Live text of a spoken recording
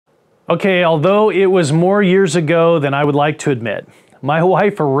Okay, although it was more years ago than I would like to admit, my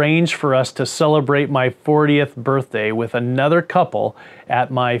wife arranged for us to celebrate my 40th birthday with another couple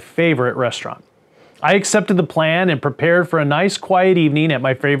at my favorite restaurant. I accepted the plan and prepared for a nice quiet evening at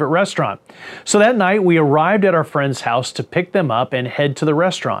my favorite restaurant. So that night we arrived at our friend's house to pick them up and head to the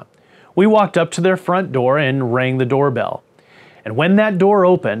restaurant. We walked up to their front door and rang the doorbell. And when that door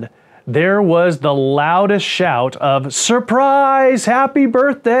opened, there was the loudest shout of "Surprise! Happy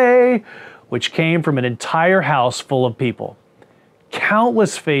birthday!" which came from an entire house full of people.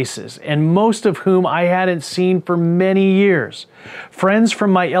 Countless faces, and most of whom I hadn't seen for many years. Friends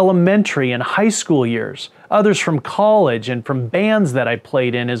from my elementary and high school years, others from college and from bands that I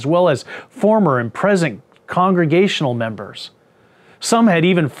played in, as well as former and present congregational members. Some had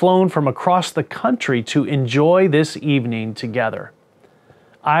even flown from across the country to enjoy this evening together.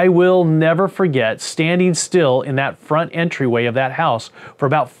 I will never forget standing still in that front entryway of that house for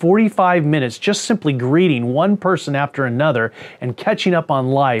about 45 minutes, just simply greeting one person after another and catching up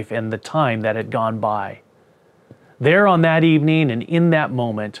on life and the time that had gone by. There on that evening and in that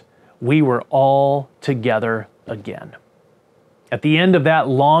moment, we were all together again. At the end of that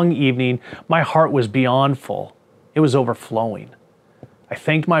long evening, my heart was beyond full. It was overflowing. I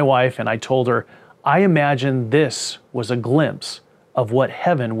thanked my wife and I told her, I imagine this was a glimpse of what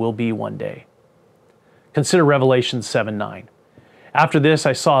heaven will be one day. Consider Revelation 7:9. After this,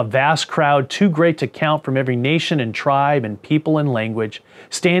 I saw a vast crowd too great to count from every nation and tribe and people and language,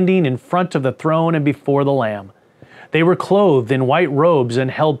 standing in front of the throne and before the Lamb. They were clothed in white robes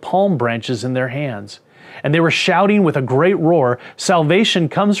and held palm branches in their hands. And they were shouting with a great roar, "Salvation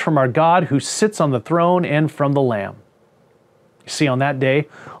comes from our God who sits on the throne and from the Lamb." You see, on that day,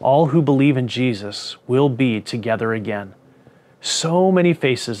 all who believe in Jesus will be together again. So many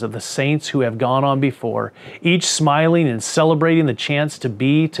faces of the saints who have gone on before, each smiling and celebrating the chance to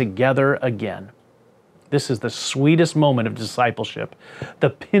be together again. This is the sweetest moment of discipleship, the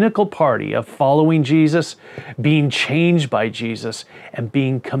pinnacle party of following Jesus, being changed by Jesus, and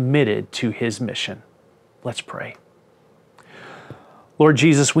being committed to His mission. Let's pray. Lord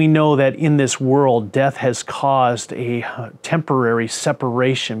Jesus, we know that in this world, death has caused a temporary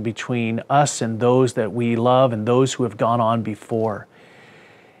separation between us and those that we love and those who have gone on before.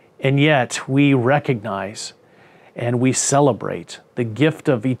 And yet we recognize and we celebrate the gift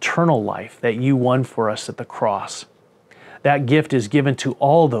of eternal life that you won for us at the cross. That gift is given to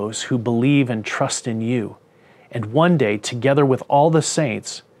all those who believe and trust in you. And one day, together with all the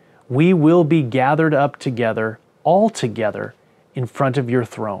saints, we will be gathered up together, all together, in front of your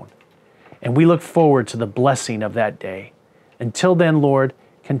throne. And we look forward to the blessing of that day. Until then, Lord,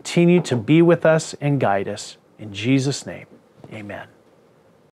 continue to be with us and guide us. In Jesus' name, amen.